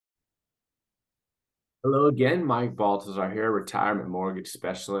Hello again, Mike Baltazar here, retirement mortgage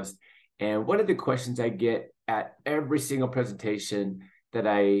specialist. And one of the questions I get at every single presentation that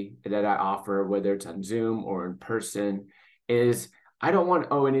I offer, whether it's on Zoom or in person, is I don't want to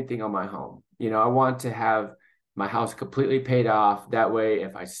owe anything on my home. I want to have my house completely paid off. That way,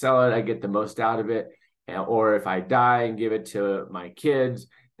 if I sell it, I get the most out of it. Or if I die and give it to my kids,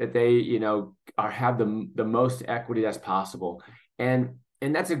 that they, are have the most equity that's possible. And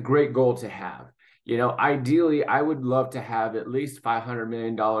that's a great goal to have. Ideally, I would love to have at least $500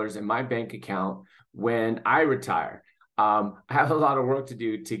 million in my bank account when I retire. I have a lot of work to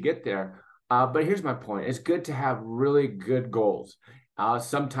do to get there. But here's my point. It's good to have really good goals.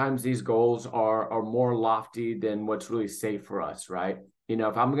 Sometimes these goals are more lofty than what's really safe for us, right?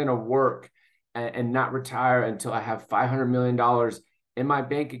 If I'm going to work and not retire until I have $500 million in my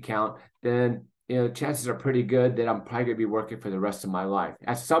bank account, then chances are pretty good that I'm probably going to be working for the rest of my life.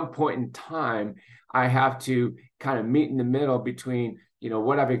 At some point in time, I have to kind of meet in the middle between,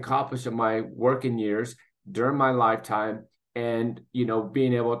 what I've accomplished in my working years during my lifetime and,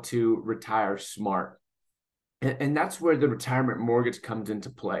 being able to retire smart. And that's where the retirement mortgage comes into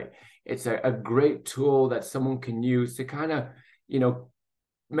play. It's a great tool that someone can use to kind of,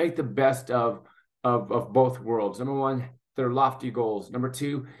 make the best of both worlds. Number one, their lofty goals. Number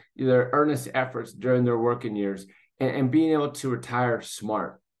two, their earnest efforts during their working years and being able to retire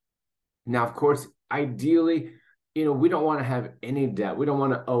smart. Now, of course, ideally, we don't want to have any debt. We don't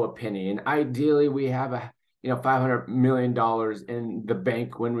want to owe a penny. And ideally, we have $500 million in the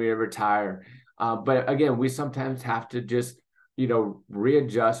bank when we retire. But again, we sometimes have to just,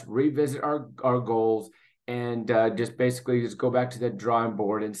 readjust, revisit our goals, and just basically just go back to the drawing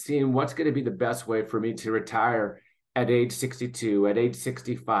board and seeing what's going to be the best way for me to retire at age 62, at age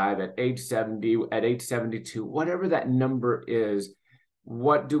 65, at age 70, at age 72, whatever that number is.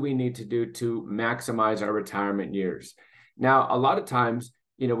 What do we need to do to maximize our retirement years? Now, a lot of times,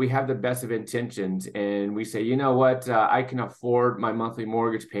 we have the best of intentions and we say, you know what, I can afford my monthly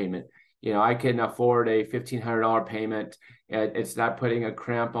mortgage payment. I can afford a $1,500 payment. It's not putting a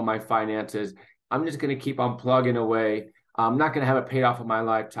cramp on my finances. I'm just going to keep on plugging away. I'm not going to have it paid off in my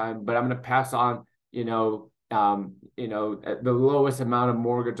lifetime, but I'm going to pass on, the lowest amount of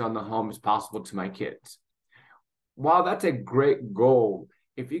mortgage on the home as possible to my kids. While that's a great goal,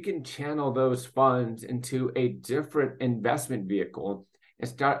 if you can channel those funds into a different investment vehicle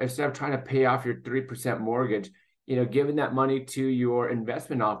instead of trying to pay off your 3% mortgage, giving that money to your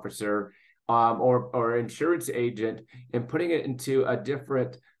investment officer or insurance agent and putting it into a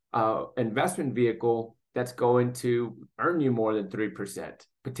different investment vehicle that's going to earn you more than 3%,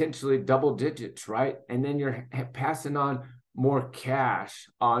 potentially double digits, right? And then you're passing on more cash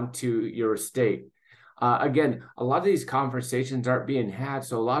onto your estate. Again, a lot of these conversations aren't being had.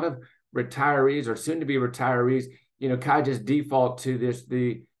 So a lot of retirees or soon to be retirees, kind of just default to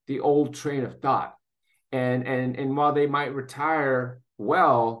the old train of thought. And while they might retire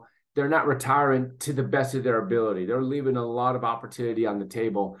well, they're not retiring to the best of their ability. They're leaving a lot of opportunity on the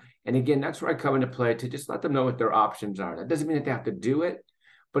table. And again, that's where I come into play to just let them know what their options are. That doesn't mean that they have to do it,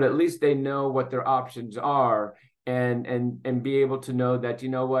 but at least they know what their options are and be able to know that,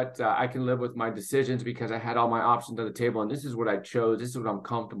 I can live with my decisions because I had all my options on the table and this is what I chose. This is what I'm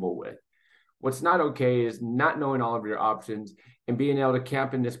comfortable with. What's not okay is not knowing all of your options and being able to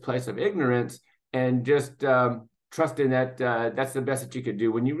camp in this place of ignorance and just trusting that that's the best that you could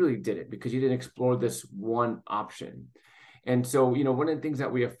do when you really did it because you didn't explore this one option. And so, one of the things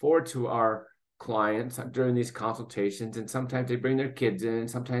that we afford to our clients during these consultations, and sometimes they bring their kids in,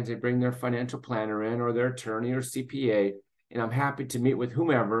 sometimes they bring their financial planner in or their attorney or CPA, and I'm happy to meet with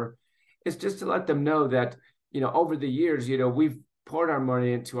whomever, is just to let them know that, over the years, we've poured our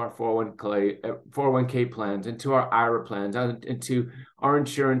money into our 401k plans, into our IRA plans, into our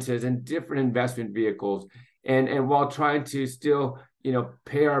insurances and different investment vehicles. And while trying to still,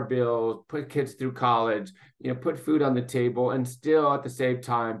 pay our bills, put kids through college, put food on the table, and still at the same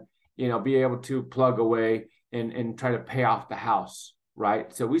time, be able to plug away and try to pay off the house,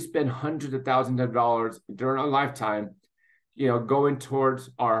 right? So we spend hundreds of thousands of dollars during our lifetime, going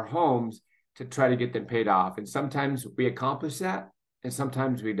towards our homes to try to get them paid off. And sometimes we accomplish that and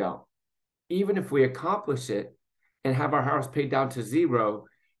sometimes we don't. Even if we accomplish it and have our house paid down to zero,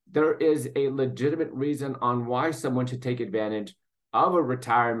 there is a legitimate reason on why someone should take advantage of a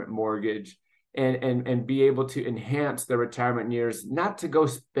retirement mortgage and be able to enhance their retirement years, not to go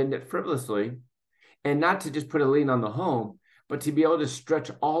spend it frivolously and not to just put a lien on the home, but to be able to stretch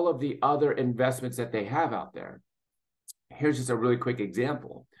all of the other investments that they have out there. Here's just a really quick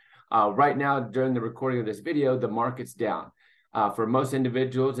example. Right now, during the recording of this video, the market's down. For most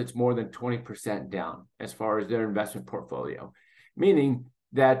individuals, it's more than 20% down as far as their investment portfolio, meaning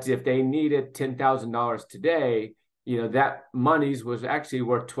that if they needed $10,000 today, that money's was actually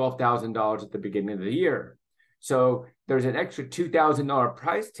worth $12,000 at the beginning of the year. So there's an extra $2,000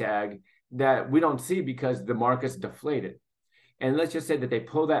 price tag that we don't see because the market's deflated. And let's just say that they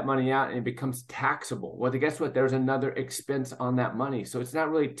pull that money out and it becomes taxable. Well, guess what? There's another expense on that money. So it's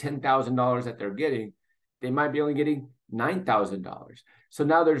not really $10,000 that they're getting. They might be only getting $9,000. So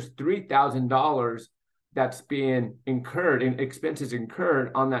now there's $3,000 that's being incurred and expenses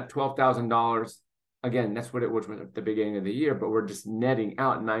incurred on that $12,000. Again, that's what it was at the beginning of the year, but we're just netting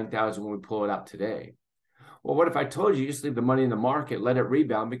out $9,000 when we pull it out today. Well, what if I told you just leave the money in the market, let it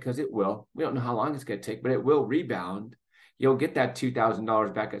rebound, because it will. We don't know how long it's going to take, but it will rebound. You'll get that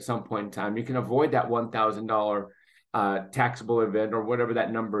 $2,000 back at some point in time. You can avoid that $1,000 taxable event or whatever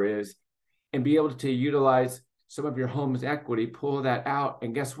that number is, and be able to utilize some of your home's equity, pull that out.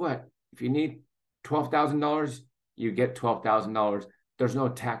 And guess what? If you need $12,000, you get $12,000. There's no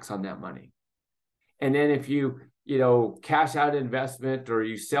tax on that money. And then if you cash out an investment or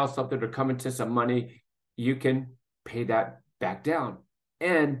you sell something or come into some money, you can pay that back down.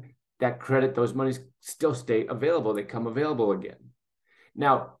 And that credit, those monies still stay available. They come available again.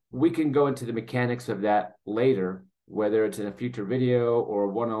 Now, we can go into the mechanics of that later, whether it's in a future video or a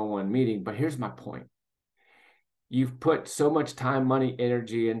one-on-one meeting. But here's my point. You've put so much time, money,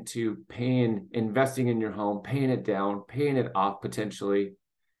 energy into investing in your home, paying it down, paying it off potentially.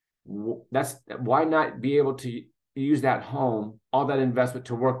 That's why not be able to use that home, all that investment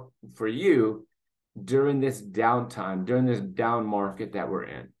to work for you during this downtime, during this down market that we're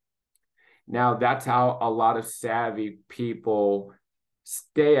in. Now, that's how a lot of savvy people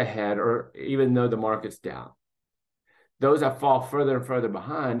stay ahead, or even though the market's down. Those that fall further and further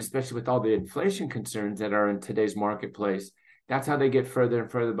behind, especially with all the inflation concerns that are in today's marketplace, that's how they get further and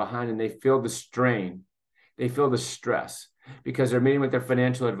further behind, and they feel the strain. They feel the stress because they're meeting with their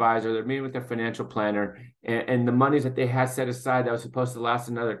financial advisor, they're meeting with their financial planner, and the monies that they had set aside that was supposed to last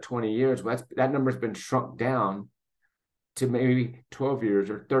another 20 years, well, that number's been shrunk down to maybe 12 years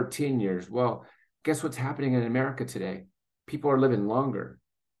or 13 years. Well, guess what's happening in America today? People are living longer.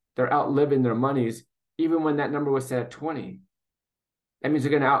 They're outliving their monies, even when that number was set at 20. That means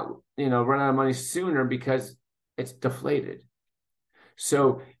they're going to run out of money sooner because it's deflated.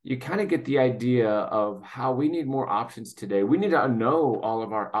 So you kind of get the idea of how we need more options today. We need to know all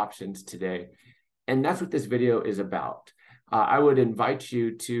of our options today. And that's what this video is about. I would invite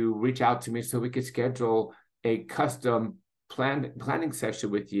you to reach out to me so we could schedule a custom planning session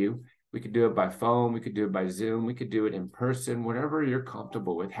with you. We could do it by phone. We could do it by Zoom. We could do it in person, whatever you're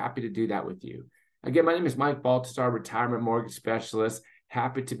comfortable with. Happy to do that with you. Again, my name is Mike Baltasar, retirement mortgage specialist.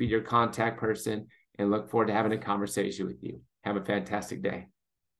 Happy to be your contact person and look forward to having a conversation with you. Have a fantastic day.